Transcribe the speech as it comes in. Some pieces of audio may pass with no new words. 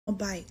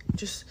Bite.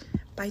 Just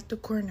bite the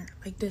corner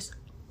like this.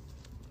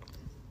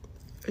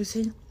 You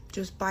see?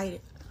 Just bite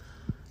it.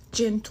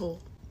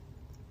 Gentle.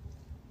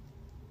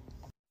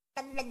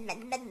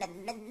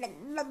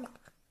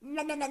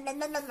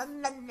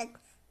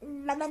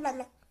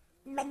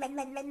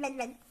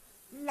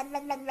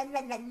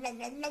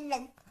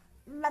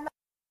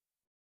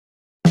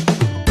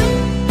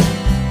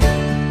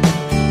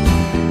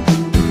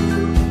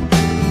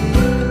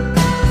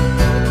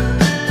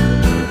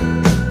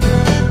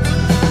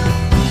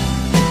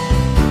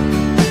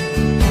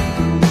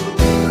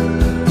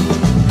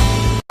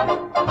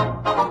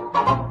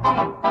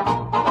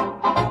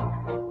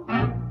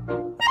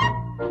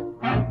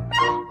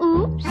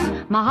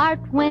 My heart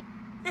went.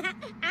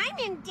 I'm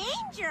in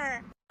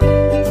danger.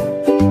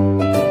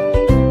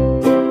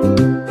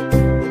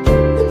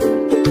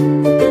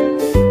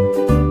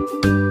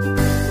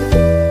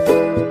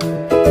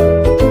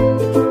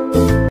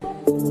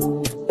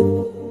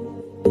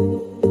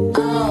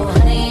 Oh,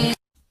 honey.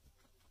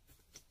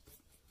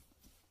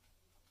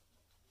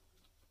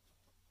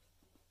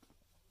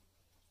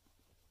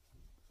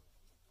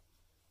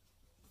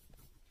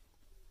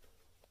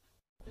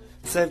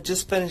 So I've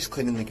just finished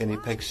cleaning the guinea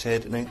pig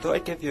shed, and I thought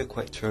I'd give you a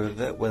quick tour of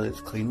it while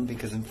it's clean,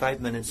 because in 5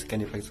 minutes the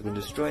guinea pigs are going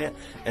to destroy it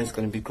and it's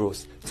going to be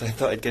gross. So I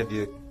thought I'd give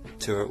you a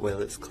tour while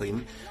it's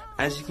clean.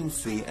 As you can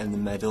see in the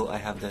middle I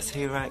have this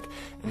hay rack,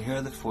 and here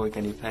are the 4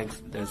 guinea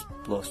pigs. There's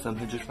Blossom,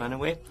 who just ran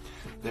away.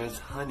 There's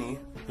Honey,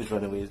 who's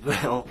run away as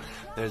well.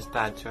 There's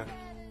Badger.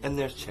 And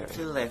there's Cherry.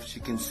 To the left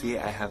you can see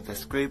I have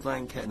this grey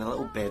blanket and a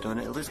little bed on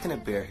it. It looks kind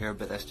of bare here,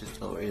 but that's just a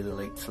little area they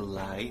like to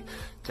lie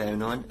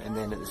down on. And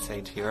then at the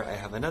side here I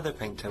have another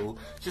pink towel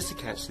just to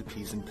catch the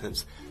peas and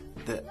poops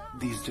that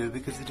these do,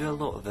 because they do a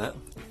lot of it.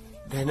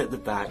 Then at the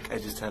back I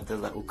just have the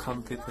little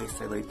comfy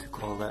place, I like to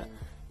call it.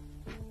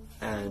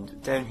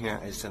 And down here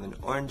I just have an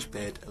orange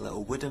bed, a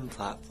little wooden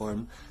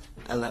platform,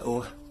 a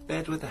little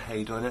bed with a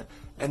hide on it,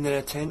 and then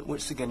a tent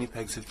which the guinea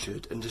pigs have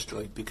chewed and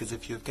destroyed, because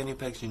if you have guinea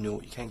pigs you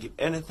know you can't keep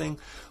anything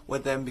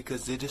with them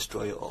because they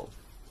destroy it all,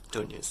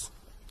 don't you?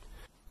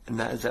 And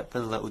that is it for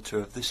the little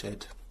tour of the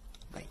shed.